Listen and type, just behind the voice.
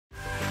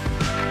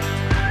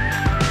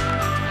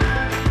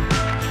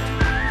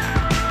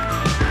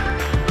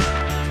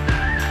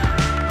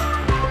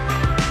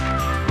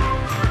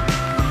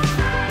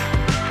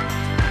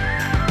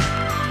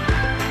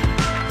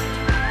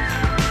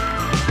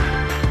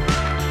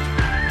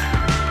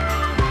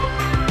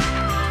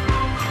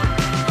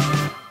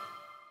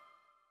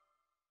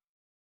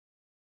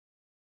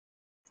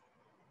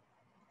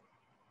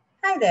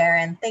Hi there,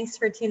 and thanks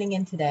for tuning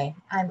in today.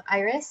 I'm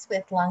Iris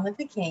with Long Live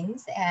the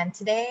Kings, and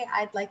today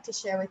I'd like to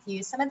share with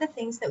you some of the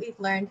things that we've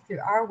learned through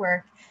our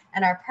work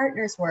and our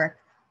partners' work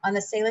on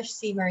the Salish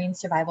Sea Marine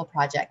Survival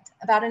Project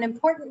about an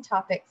important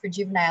topic for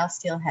juvenile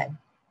steelhead,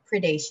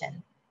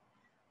 predation.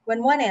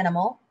 When one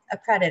animal, a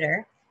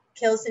predator,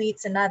 kills and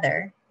eats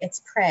another,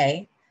 its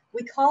prey,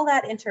 we call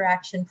that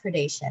interaction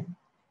predation.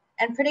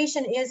 And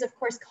predation is, of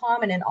course,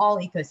 common in all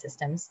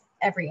ecosystems.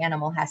 Every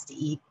animal has to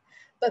eat.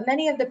 But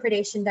many of the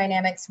predation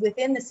dynamics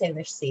within the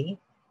Salish Sea,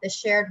 the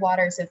shared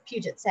waters of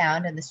Puget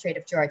Sound and the Strait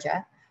of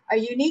Georgia, are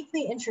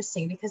uniquely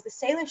interesting because the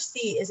Salish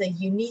Sea is a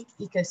unique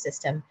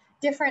ecosystem,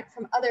 different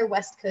from other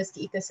West Coast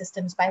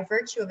ecosystems by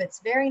virtue of its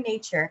very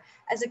nature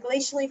as a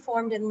glacially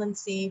formed inland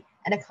sea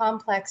and a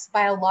complex,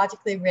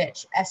 biologically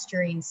rich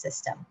estuarine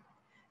system.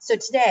 So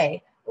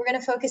today, we're going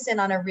to focus in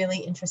on a really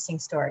interesting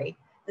story,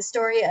 the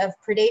story of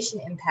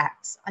predation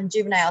impacts on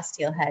juvenile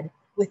steelhead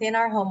within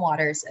our home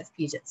waters of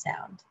Puget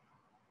Sound.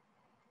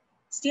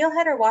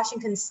 Steelhead are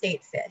Washington's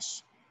state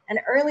fish, and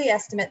early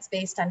estimates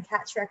based on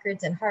catch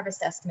records and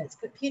harvest estimates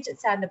put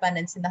Puget Sound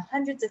abundance in the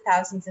hundreds of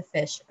thousands of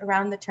fish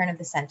around the turn of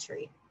the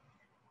century.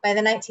 By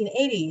the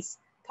 1980s,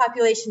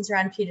 populations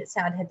around Puget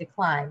Sound had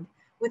declined,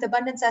 with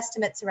abundance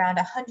estimates around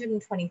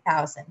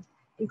 120,000,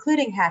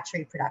 including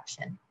hatchery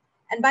production.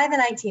 And by the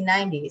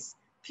 1990s,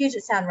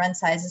 Puget Sound run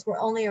sizes were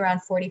only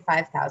around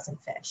 45,000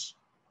 fish.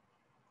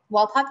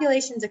 While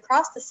populations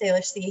across the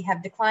Salish Sea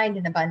have declined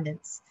in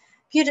abundance,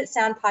 Puget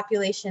Sound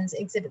populations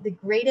exhibit the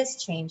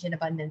greatest change in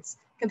abundance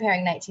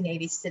comparing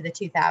 1980s to the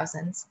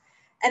 2000s,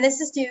 and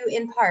this is due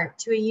in part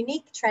to a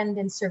unique trend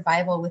in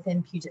survival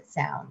within Puget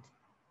Sound.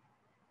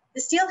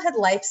 The steelhead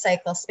life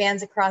cycle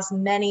spans across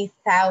many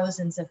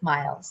thousands of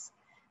miles.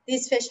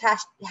 These fish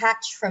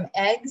hatch from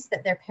eggs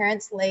that their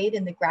parents laid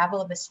in the gravel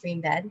of a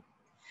stream bed.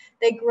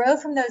 They grow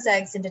from those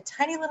eggs into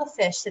tiny little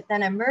fish that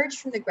then emerge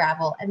from the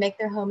gravel and make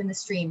their home in the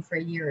stream for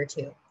a year or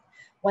two.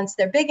 Once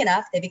they're big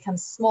enough, they become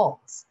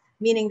smolts,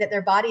 meaning that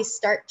their bodies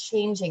start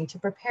changing to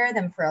prepare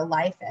them for a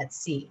life at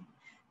sea.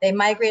 They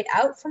migrate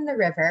out from the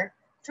river,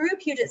 through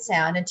Puget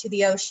Sound and to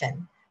the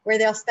ocean, where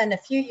they'll spend a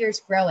few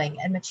years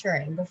growing and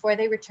maturing before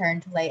they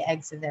return to lay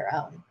eggs of their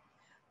own.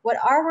 What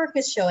our work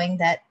is showing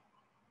that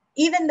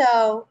even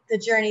though the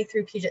journey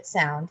through Puget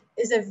Sound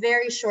is a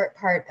very short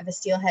part of a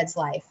steelhead's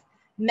life,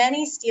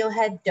 many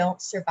steelhead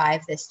don't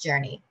survive this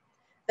journey.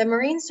 The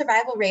marine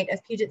survival rate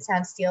of Puget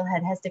Sound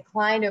steelhead has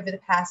declined over the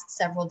past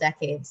several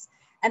decades,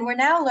 and we're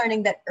now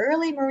learning that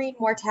early marine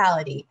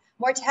mortality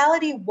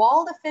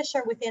while the fish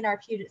are within our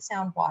Puget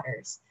Sound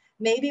waters,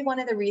 may be one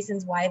of the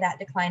reasons why that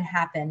decline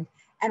happened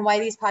and why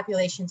these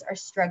populations are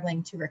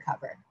struggling to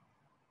recover.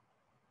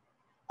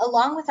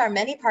 Along with our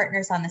many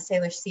partners on the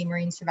Salish Sea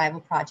Marine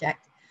Survival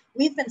Project,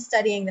 we've been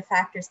studying the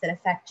factors that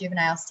affect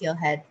juvenile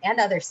steelhead and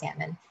other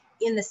salmon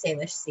in the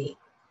Salish Sea.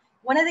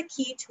 One of the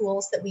key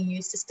tools that we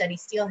use to study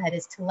steelhead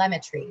is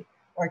telemetry,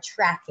 or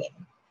tracking.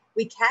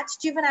 We catch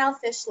juvenile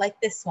fish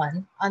like this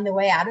one on the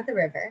way out of the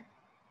river,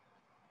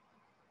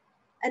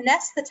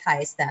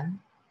 anesthetize them,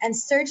 and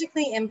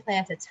surgically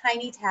implant a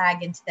tiny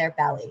tag into their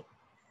belly.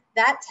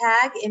 That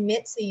tag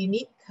emits a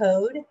unique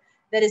code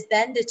that is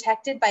then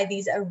detected by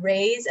these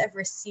arrays of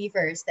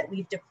receivers that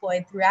we've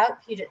deployed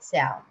throughout Puget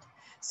Sound.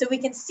 So we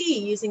can see,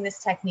 using this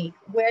technique,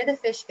 where the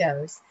fish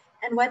goes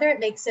and whether it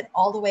makes it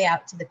all the way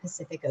out to the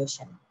Pacific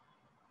Ocean.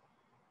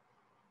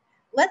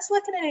 Let's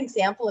look at an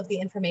example of the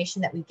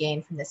information that we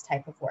gain from this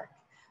type of work.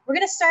 We're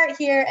going to start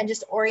here and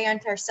just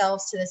orient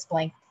ourselves to this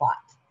blank plot.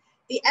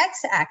 The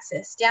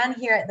x-axis down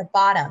here at the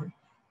bottom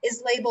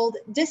is labeled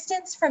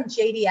distance from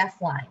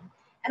JDF line.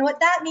 And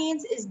what that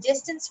means is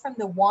distance from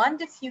the Juan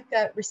de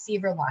Fuca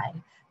receiver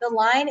line, the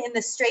line in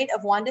the Strait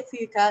of Juan de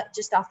Fuca,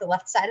 just off the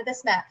left side of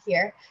this map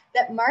here,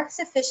 that marks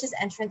a fish's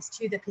entrance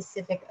to the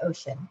Pacific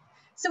Ocean.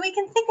 So we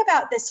can think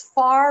about this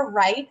far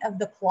right of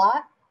the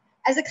plot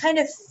as a kind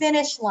of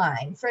finish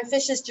line for a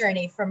fish's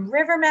journey from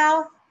river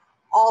mouth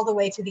all the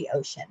way to the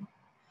ocean.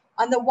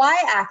 On the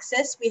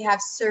y-axis, we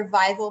have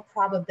survival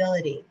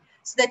probability,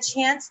 so the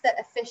chance that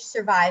a fish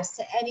survives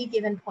to any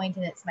given point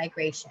in its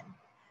migration.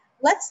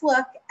 Let's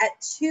look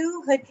at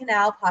two Hood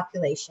Canal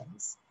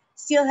populations.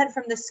 Steelhead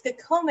from the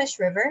Skokomish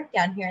River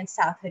down here in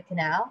South Hood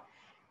Canal,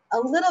 a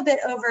little bit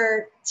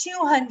over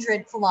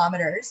 200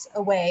 kilometers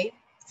away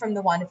from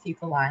the Juan de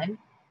Fuca line,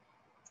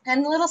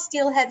 and little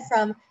steelhead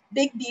from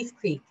Big Beef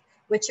Creek,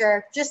 which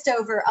are just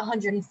over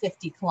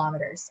 150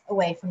 kilometers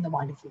away from the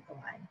Juan de Fuca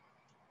line,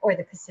 or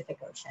the Pacific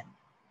Ocean.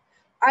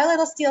 Our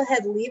little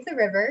steelhead leave the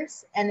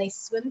rivers and they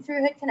swim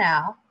through Hood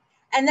Canal,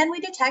 and then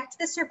we detect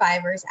the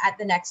survivors at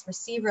the next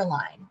receiver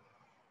line.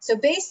 So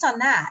based on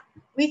that,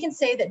 we can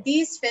say that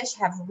these fish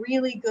have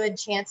really good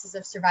chances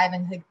of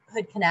surviving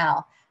Hood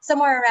Canal,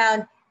 somewhere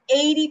around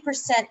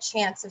 80%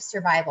 chance of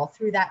survival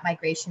through that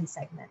migration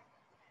segment.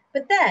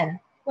 But then,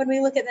 when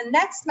we look at the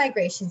next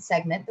migration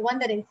segment, the one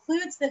that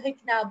includes the Hood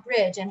Canal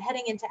Bridge and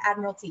heading into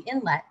Admiralty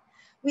Inlet,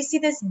 we see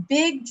this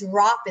big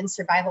drop in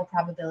survival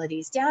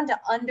probabilities down to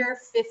under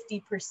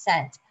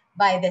 50%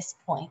 by this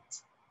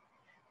point.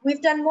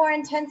 We've done more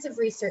intensive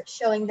research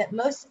showing that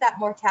most of that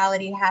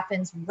mortality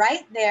happens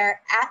right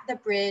there at the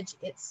bridge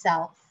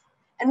itself.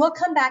 And we'll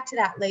come back to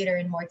that later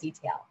in more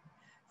detail.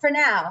 For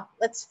now,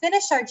 let's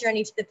finish our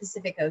journey to the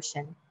Pacific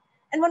Ocean.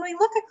 And when we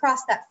look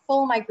across that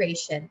full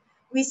migration,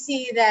 we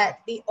see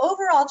that the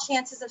overall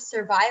chances of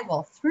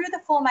survival through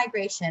the full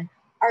migration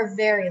are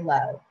very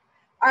low.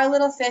 Our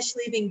little fish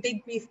leaving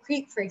Big Reef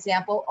Creek, for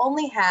example,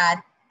 only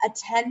had a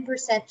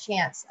 10%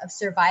 chance of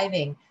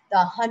surviving the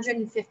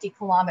 150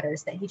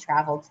 kilometers that he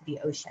traveled to the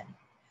ocean.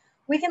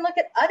 We can look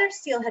at other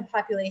steelhead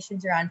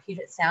populations around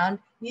Puget Sound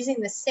using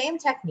the same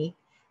technique,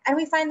 and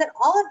we find that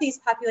all of these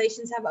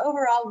populations have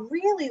overall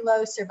really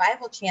low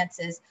survival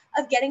chances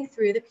of getting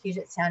through the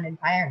Puget Sound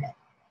environment.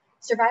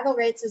 Survival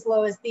rates as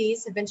low as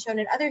these have been shown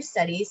in other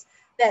studies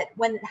that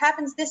when it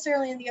happens this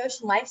early in the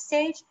ocean life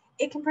stage,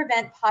 it can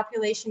prevent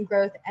population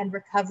growth and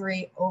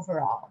recovery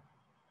overall.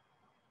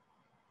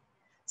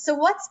 So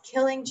what's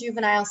killing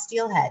juvenile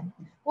steelhead?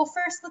 Well,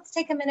 first, let's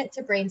take a minute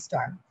to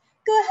brainstorm.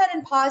 Go ahead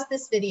and pause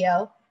this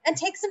video and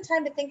take some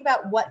time to think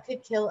about what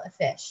could kill a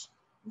fish.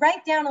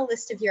 Write down a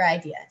list of your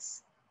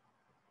ideas.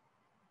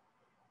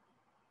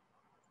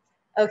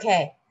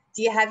 Okay,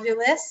 do you have your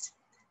list?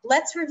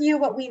 Let's review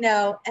what we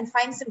know and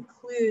find some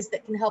clues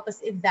that can help us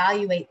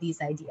evaluate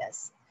these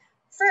ideas.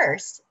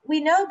 First,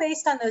 we know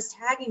based on those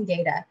tagging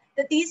data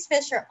that these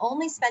fish are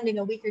only spending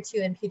a week or two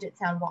in Puget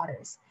Sound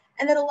waters,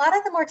 and that a lot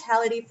of the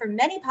mortality for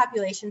many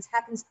populations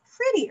happens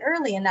pretty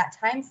early in that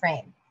time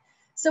frame.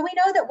 So we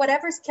know that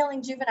whatever's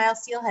killing juvenile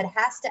steelhead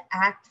has to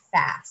act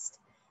fast.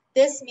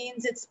 This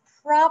means it's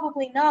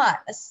probably not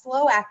a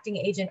slow-acting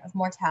agent of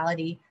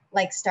mortality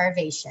like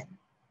starvation.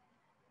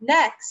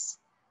 Next,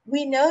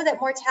 we know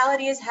that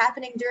mortality is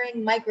happening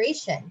during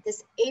migration,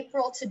 this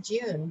April to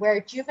June,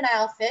 where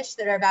juvenile fish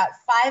that are about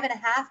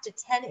 5.5 to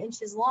 10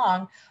 inches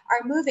long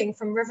are moving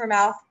from river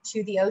mouth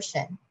to the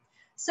ocean.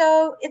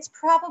 So it's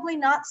probably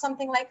not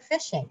something like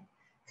fishing.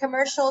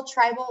 Commercial,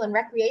 tribal, and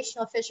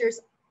recreational fishers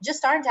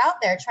just aren't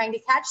out there trying to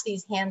catch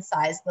these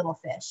hand-sized little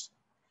fish.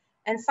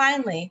 And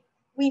finally,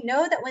 we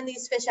know that when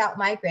these fish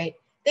out-migrate,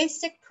 they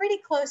stick pretty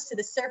close to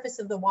the surface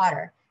of the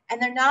water,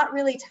 and they're not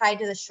really tied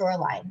to the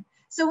shoreline.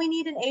 So we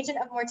need an agent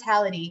of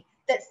mortality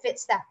that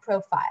fits that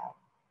profile.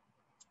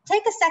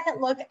 Take a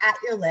second look at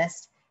your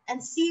list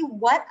and see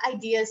what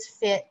ideas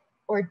fit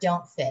or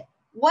don't fit.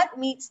 What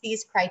meets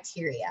these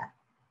criteria?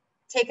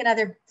 Take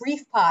another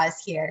brief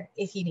pause here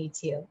if you need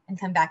to, and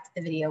come back to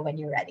the video when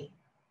you're ready.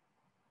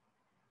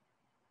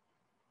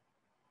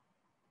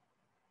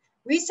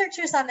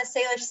 Researchers on the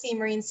Salish Sea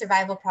Marine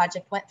Survival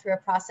Project went through a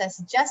process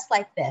just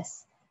like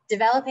this,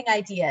 developing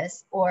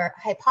ideas or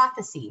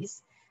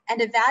hypotheses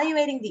and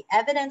evaluating the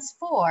evidence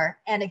for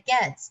and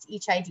against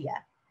each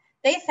idea.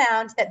 They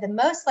found that the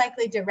most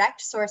likely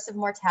direct source of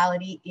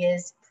mortality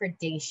is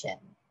predation.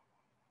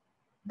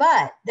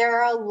 But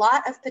there are a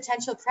lot of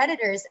potential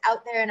predators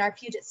out there in our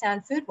Puget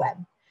Sound food web.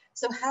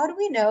 So how do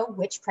we know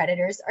which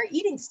predators are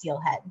eating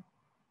steelhead?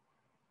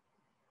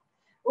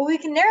 Well, we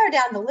can narrow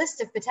down the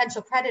list of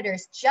potential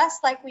predators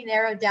just like we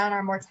narrowed down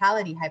our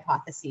mortality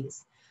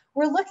hypotheses.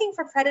 We're looking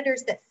for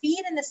predators that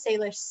feed in the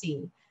Salish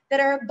Sea, that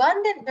are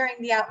abundant during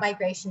the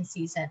out-migration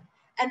season,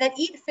 and that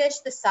eat fish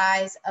the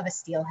size of a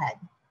steelhead.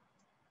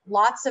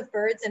 Lots of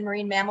birds and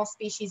marine mammal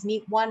species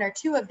meet one or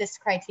two of these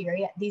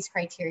criteria,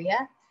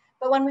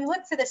 but when we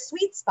look for the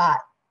sweet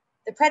spot,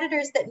 the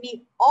predators that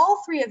meet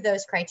all three of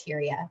those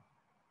criteria,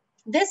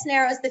 this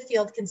narrows the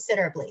field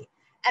considerably,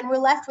 and we're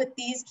left with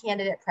these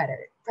candidate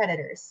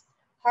predators: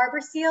 harbor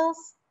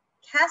seals,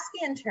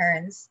 Caspian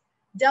terns,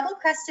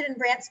 double-crested and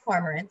branched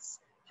cormorants,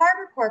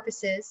 harbor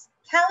porpoises,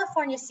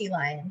 California sea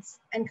lions,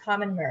 and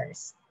common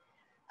murres.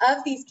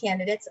 Of these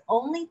candidates,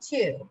 only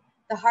two,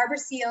 the harbor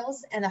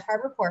seals and the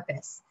harbor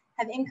porpoise,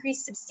 have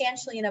increased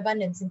substantially in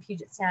abundance in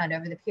Puget Sound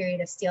over the period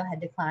of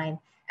steelhead decline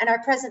and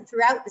are present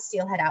throughout the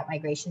steelhead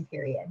out-migration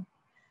period.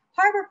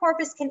 Harbor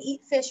porpoise can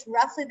eat fish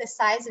roughly the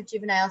size of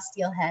juvenile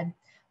steelhead,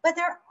 but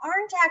there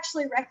aren't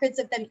actually records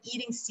of them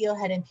eating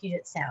steelhead in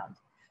Puget Sound.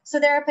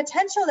 So there are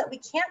potential that we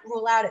can't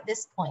rule out at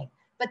this point,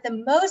 but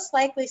the most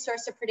likely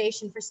source of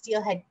predation for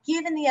steelhead,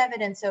 given the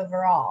evidence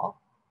overall,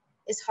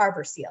 is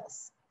harbor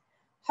seals.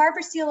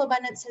 Harbor seal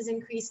abundance has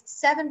increased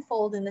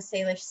 7-fold in the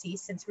Salish Sea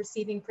since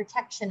receiving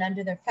protection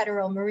under the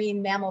Federal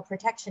Marine Mammal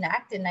Protection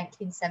Act in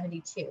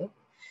 1972.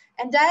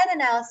 And diet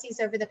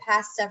analyses over the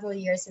past several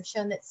years have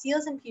shown that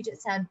seals in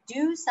Puget Sound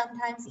do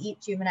sometimes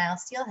eat juvenile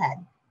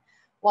steelhead.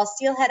 While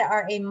steelhead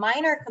are a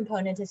minor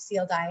component of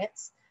seal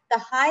diets, the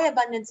high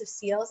abundance of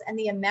seals and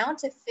the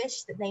amount of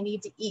fish that they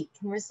need to eat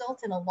can result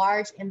in a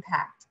large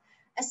impact,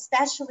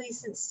 especially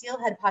since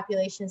steelhead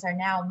populations are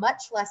now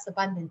much less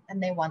abundant than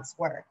they once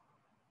were.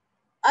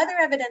 Other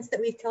evidence that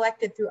we've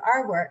collected through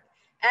our work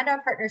and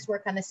our partners'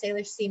 work on the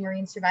Salish Sea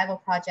Marine Survival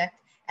Project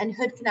and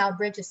Hood Canal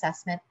Bridge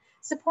Assessment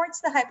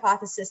supports the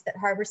hypothesis that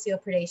harbor seal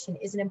predation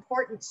is an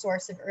important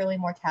source of early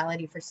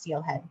mortality for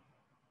steelhead.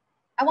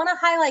 I want to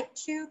highlight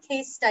 2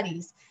 case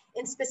studies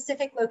in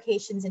specific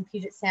locations in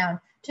Puget Sound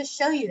to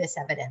show you this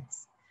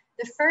evidence.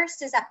 The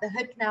first is at the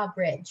Hood Canal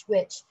Bridge,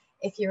 which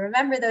if you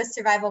remember those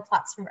survival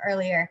plots from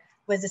earlier,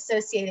 was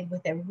associated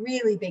with a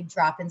really big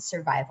drop in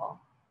survival.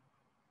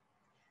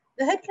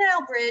 The Hood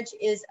Canal Bridge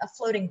is a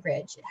floating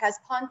bridge. It has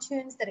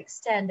pontoons that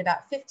extend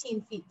about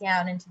 15 feet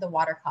down into the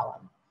water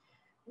column.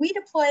 We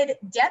deployed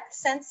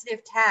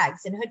depth-sensitive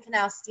tags in Hood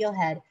Canal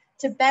Steelhead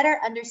to better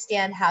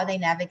understand how they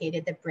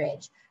navigated the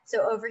bridge.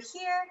 So over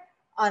here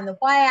on the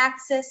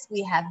y-axis,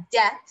 we have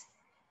depth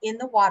in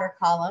the water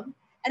column.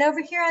 And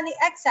over here on the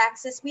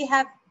x-axis, we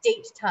have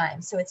date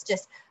time. So it's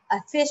just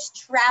a fish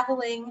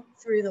traveling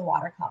through the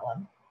water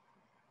column.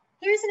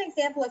 Here's an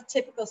example of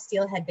typical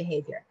steelhead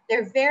behavior.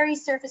 They're very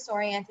surface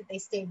oriented. They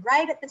stay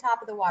right at the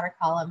top of the water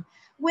column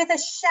with a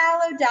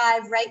shallow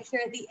dive right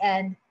here at the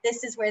end.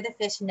 This is where the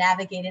fish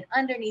navigated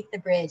underneath the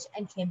bridge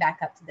and came back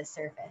up to the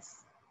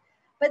surface.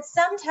 But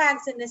some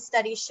tags in this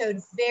study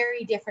showed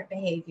very different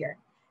behavior.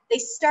 They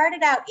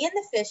started out in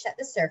the fish at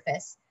the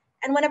surface,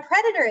 and when a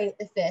predator ate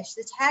the fish,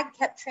 the tag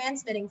kept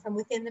transmitting from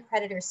within the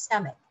predator's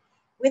stomach.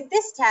 With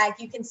this tag,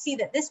 you can see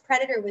that this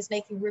predator was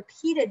making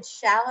repeated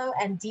shallow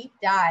and deep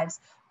dives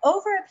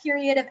over a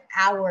period of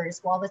hours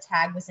while the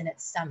tag was in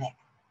its stomach.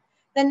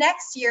 The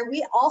next year,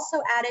 we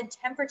also added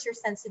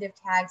temperature-sensitive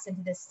tags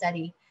into this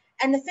study,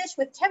 and the fish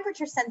with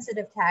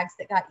temperature-sensitive tags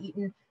that got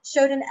eaten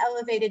showed an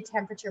elevated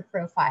temperature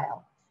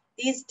profile.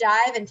 These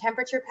dive and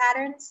temperature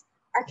patterns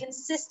are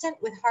consistent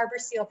with harbor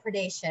seal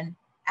predation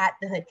at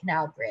the Hood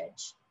Canal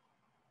Bridge.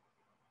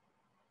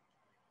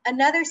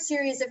 Another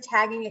series of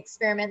tagging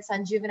experiments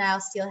on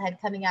juvenile steelhead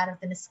coming out of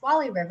the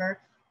Nisqually River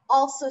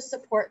also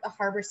support the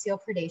harbor seal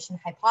predation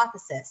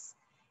hypothesis.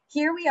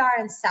 Here we are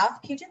in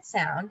South Puget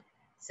Sound.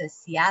 So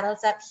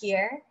Seattle's up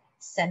here,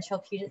 Central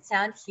Puget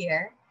Sound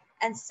here,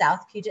 and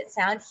South Puget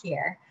Sound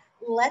here.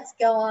 Let's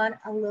go on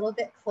a little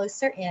bit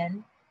closer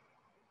in.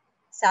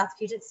 South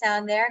Puget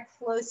Sound there,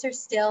 closer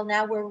still.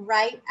 Now we're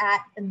right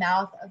at the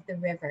mouth of the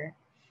river.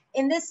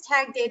 In this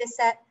tag data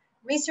set,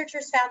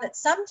 researchers found that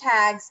some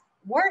tags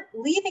weren't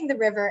leaving the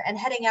river and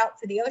heading out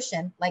for the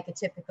ocean like a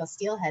typical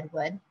steelhead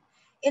would.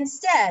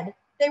 Instead,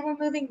 they were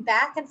moving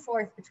back and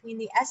forth between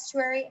the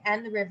estuary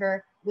and the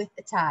river with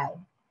the tide.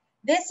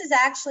 This is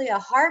actually a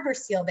harbor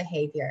seal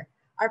behavior.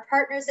 Our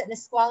partners at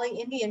Nisqually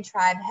Indian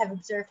Tribe have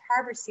observed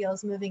harbor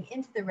seals moving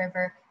into the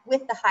river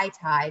with the high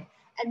tide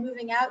and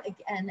moving out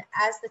again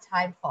as the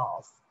tide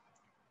falls.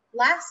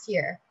 Last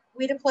year,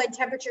 we deployed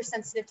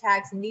temperature-sensitive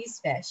tags in these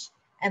fish,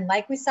 and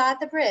like we saw at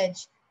the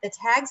bridge, the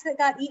tags that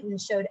got eaten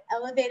showed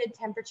elevated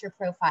temperature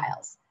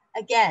profiles,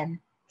 again,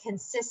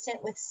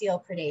 consistent with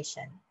seal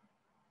predation.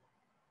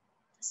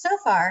 So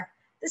far,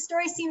 the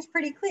story seems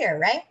pretty clear,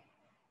 right?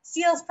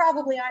 Seals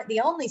probably aren't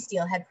the only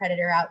steelhead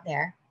predator out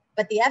there,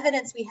 but the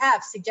evidence we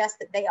have suggests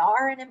that they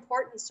are an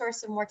important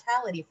source of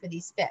mortality for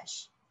these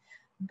fish.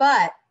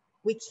 But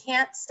we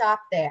can't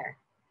stop there.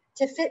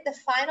 To fit the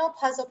final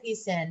puzzle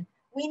piece in,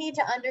 we need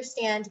to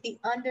understand the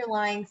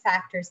underlying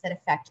factors that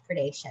affect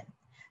predation.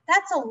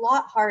 That's a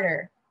lot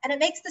harder, and it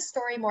makes the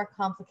story more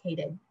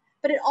complicated,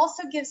 but it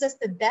also gives us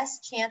the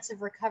best chance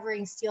of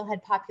recovering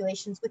steelhead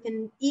populations within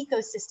an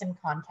ecosystem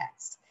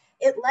context.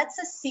 It lets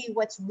us see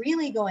what's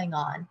really going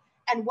on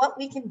and what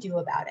we can do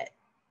about it.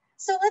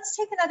 So let's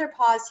take another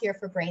pause here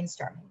for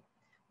brainstorming.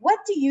 What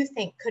do you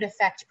think could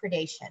affect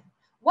predation?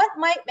 What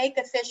might make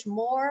a fish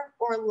more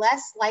or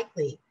less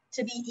likely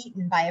to be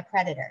eaten by a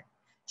predator?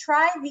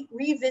 Try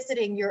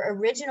revisiting your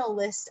original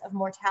list of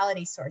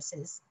mortality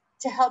sources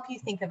to help you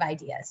think of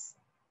ideas.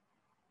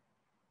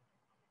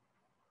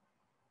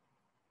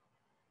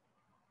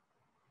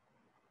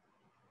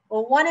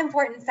 Well, one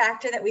important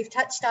factor that we've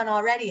touched on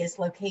already is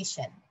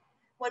location.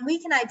 When we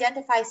can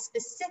identify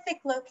specific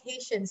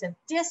locations of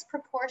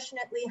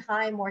disproportionately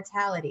high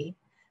mortality,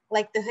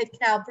 like the Hood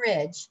Canal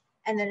Bridge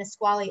and the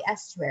Nisqually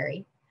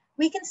Estuary,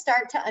 we can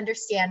start to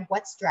understand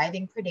what's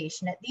driving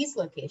predation at these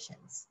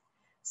locations.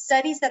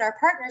 Studies that our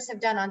partners have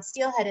done on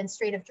steelhead in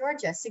Strait of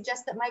Georgia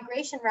suggest that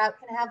migration route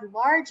can have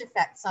large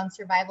effects on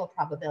survival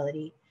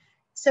probability.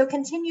 So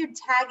continued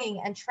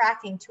tagging and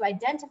tracking to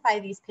identify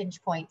these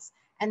pinch points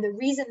and the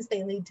reasons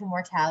they lead to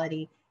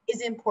mortality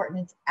is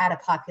important at a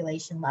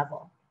population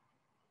level.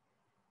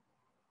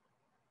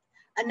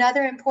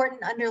 Another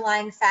important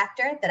underlying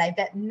factor that I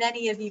bet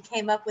many of you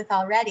came up with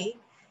already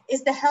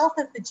is the health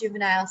of the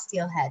juvenile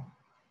steelhead.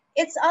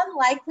 It's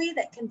unlikely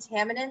that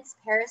contaminants,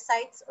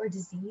 parasites, or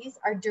disease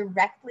are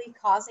directly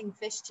causing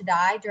fish to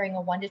die during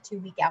a 1 to 2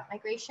 week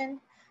outmigration,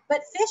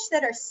 but fish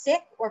that are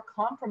sick or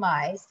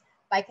compromised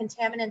by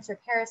contaminants or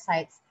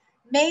parasites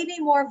may be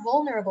more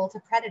vulnerable to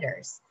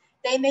predators.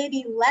 They may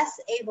be less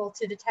able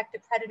to detect a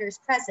predator's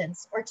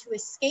presence or to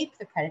escape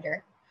the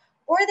predator,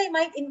 or they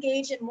might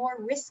engage in more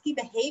risky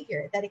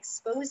behavior that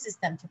exposes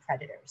them to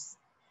predators.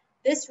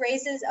 This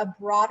raises a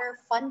broader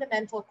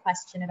fundamental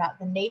question about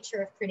the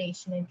nature of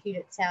predation in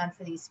Puget Sound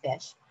for these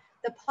fish,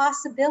 the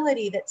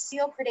possibility that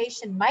seal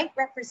predation might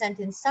represent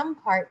in some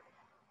part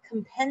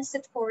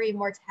compensatory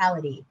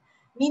mortality,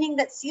 meaning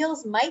that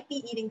seals might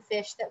be eating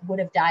fish that would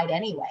have died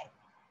anyway.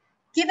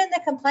 Given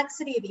the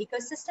complexity of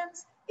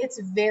ecosystems, it's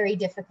very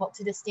difficult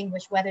to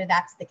distinguish whether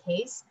that's the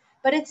case,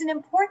 but it's an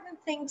important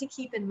thing to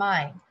keep in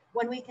mind.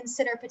 when we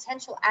consider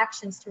potential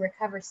actions to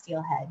recover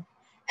steelhead.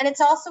 And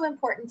it's also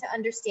important to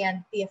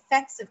understand the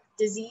effects of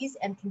disease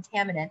and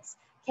contaminants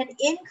can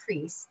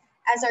increase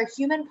as our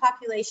human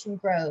population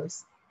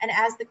grows and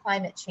as the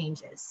climate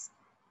changes.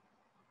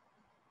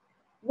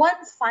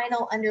 One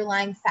final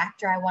underlying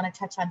factor I want to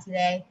touch on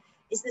today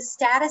is the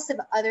status of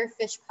other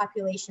fish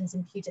populations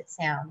in Puget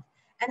Sound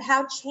and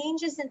how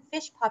changes in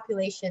fish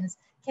populations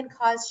can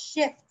cause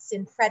shifts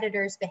in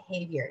predators'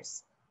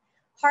 behaviors.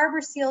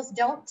 Harbor seals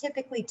don't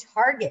typically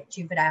target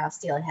juvenile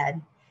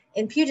steelhead.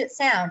 In Puget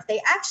Sound,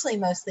 they actually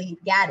mostly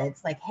eat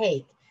gadids like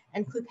hake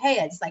and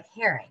clupeids like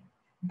herring.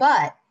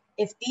 But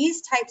if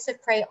these types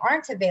of prey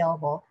aren't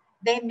available,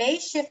 they may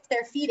shift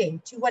their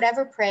feeding to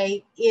whatever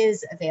prey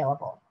is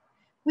available.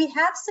 We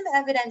have some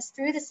evidence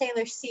through the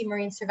Salish Sea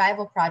Marine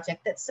Survival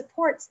Project that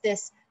supports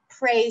this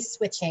prey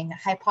switching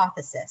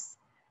hypothesis.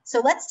 So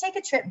let's take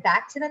a trip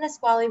back to the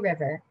Nisqually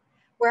River,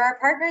 where our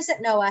partners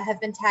at NOAA have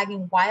been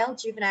tagging wild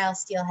juvenile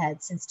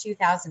steelhead since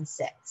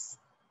 2006.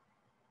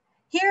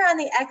 Here on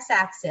the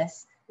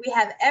x-axis, we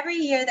have every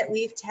year that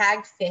we've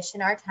tagged fish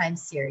in our time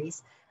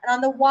series. And on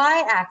the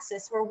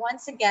y-axis, we're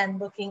once again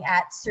looking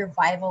at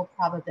survival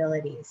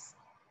probabilities.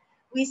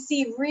 We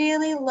see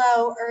really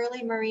low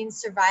early marine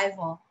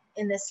survival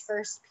in this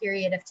first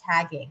period of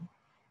tagging.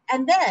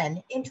 And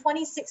then in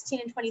 2016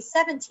 and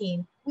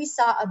 2017, we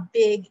saw a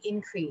big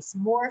increase.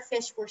 More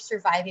fish were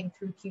surviving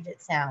through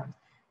Puget Sound.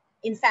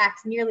 In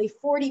fact, nearly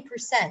 40%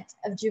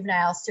 of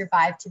juveniles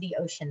survived to the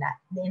ocean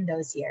in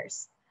those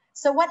years.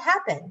 So what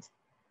happened?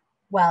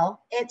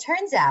 Well, it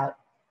turns out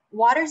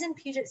waters in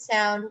Puget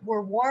Sound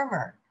were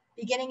warmer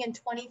beginning in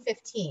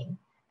 2015,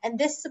 and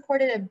this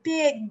supported a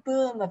big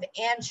boom of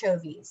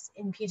anchovies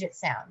in Puget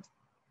Sound.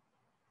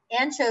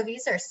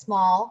 Anchovies are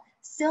small,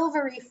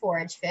 silvery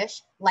forage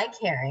fish like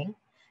herring.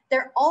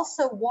 They're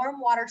also warm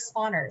water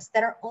spawners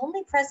that are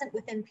only present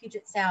within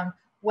Puget Sound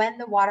when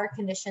the water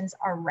conditions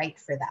are right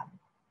for them.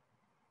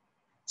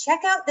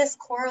 Check out this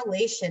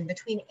correlation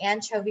between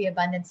anchovy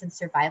abundance and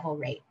survival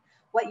rate.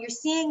 What you're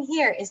seeing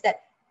here is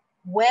that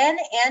when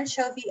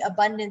anchovy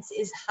abundance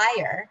is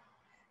higher,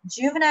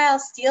 juvenile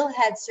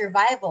steelhead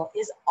survival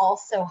is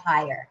also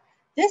higher.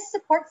 This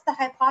supports the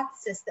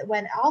hypothesis that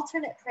when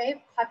alternate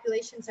prey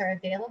populations are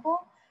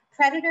available,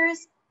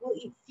 predators will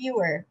eat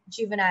fewer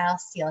juvenile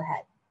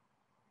steelhead.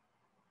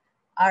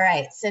 All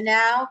right, so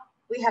now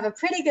we have a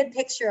pretty good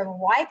picture of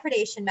why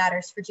predation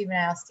matters for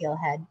juvenile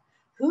steelhead,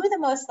 who the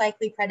most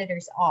likely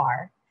predators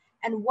are,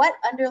 and what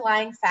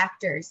underlying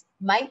factors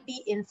might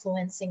be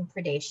influencing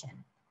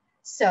predation.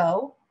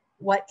 So,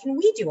 what can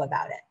we do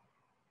about it?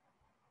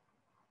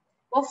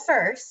 Well,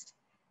 first,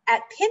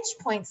 at pinch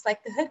points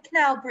like the Hood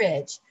Canal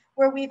Bridge,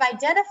 where we've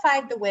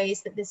identified the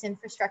ways that this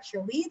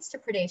infrastructure leads to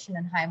predation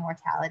and high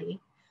mortality,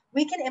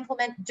 we can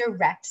implement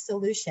direct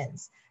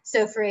solutions.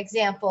 So for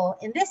example,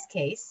 in this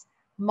case,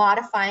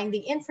 modifying the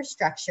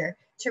infrastructure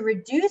to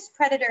reduce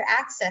predator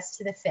access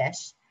to the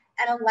fish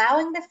and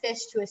allowing the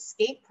fish to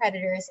escape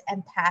predators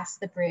and pass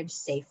the bridge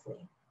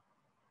safely.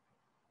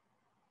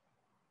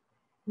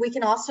 We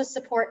can also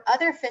support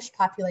other fish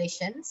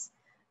populations,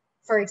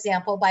 for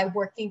example, by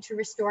working to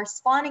restore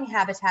spawning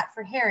habitat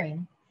for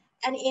herring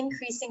and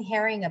increasing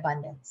herring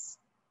abundance.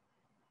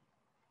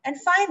 And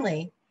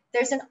finally,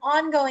 there's an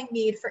ongoing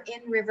need for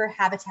in-river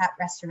habitat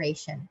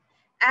restoration.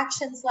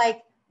 Actions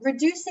like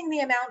reducing the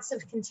amounts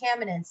of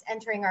contaminants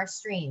entering our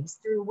streams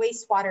through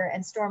wastewater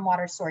and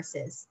stormwater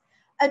sources,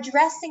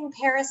 addressing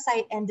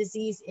parasite and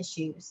disease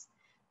issues,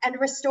 and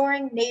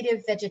restoring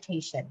native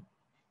vegetation.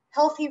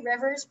 Healthy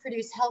rivers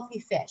produce healthy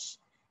fish,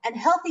 and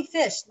healthy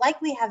fish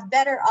likely have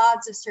better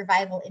odds of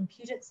survival in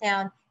Puget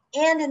Sound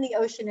and in the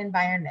ocean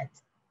environment.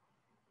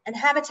 And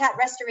habitat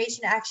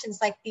restoration actions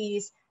like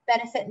these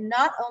benefit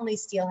not only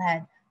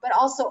steelhead, but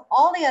also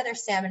all the other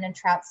salmon and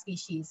trout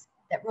species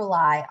that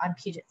rely on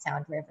Puget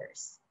Sound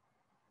rivers.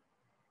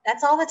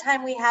 That's all the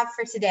time we have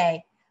for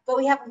today, but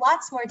we have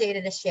lots more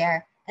data to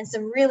share and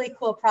some really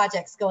cool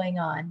projects going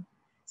on.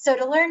 So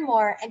to learn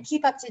more and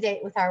keep up to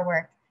date with our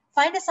work,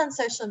 find us on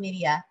social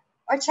media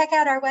or check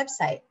out our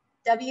website,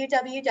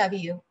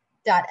 www.lltk.org.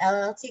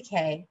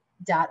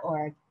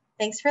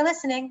 Thanks for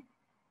listening.